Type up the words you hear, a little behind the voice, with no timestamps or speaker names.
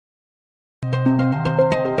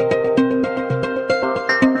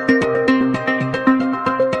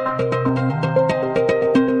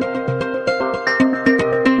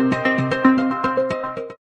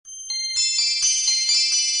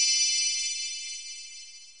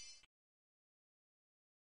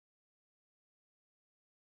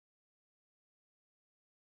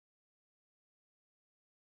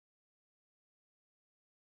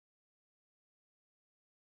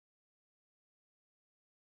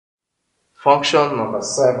Function number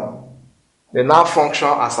 7. The noun function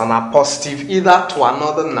as an appositive either to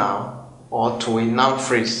another noun or to a noun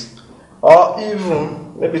phrase, or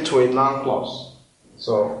even maybe to a noun clause.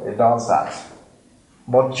 So it does that.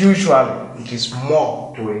 But usually it is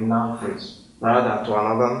more to a noun phrase rather than to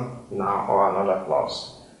another noun or another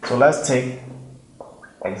clause. So let's take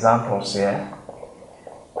examples here.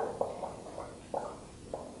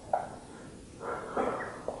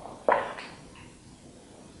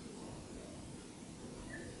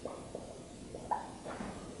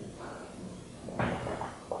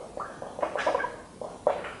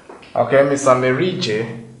 Okay, Mr.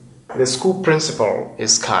 Merige, the school principal,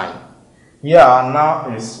 is kind. Here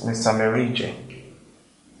now is Mr. Merige.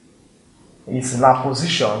 It's in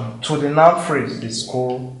opposition to the noun phrase, the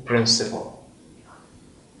school principal.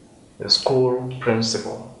 The school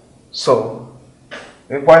principal. So,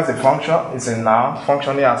 what is the function? It's a noun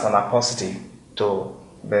functioning as an appositive to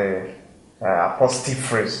the appositive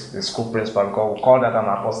phrase, the school principal, because we call that an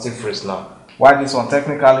appositive phrase now. Why this one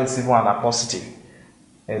technically is even an appositive.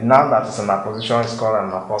 A noun that is an apposition is called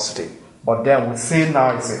an appositive. But then we say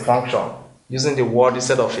now it's a function. Using the word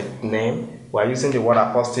instead of a name, we are using the word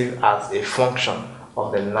appositive as a function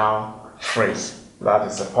of the noun phrase. That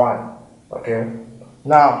is the point. Okay?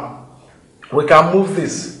 Now, we can move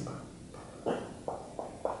this.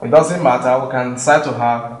 It doesn't matter. We can decide to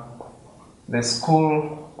have the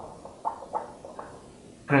school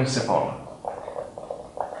principal,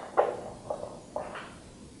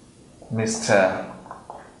 Mr.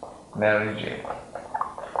 Merige,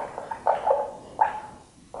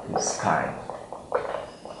 is kind.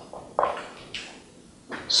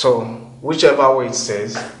 So, whichever way it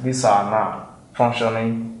says, these are now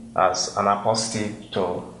functioning as an appositive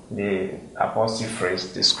to the appositive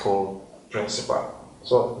phrase, the school principal.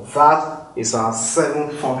 So, that is our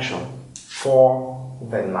 7th function for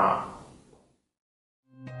the noun.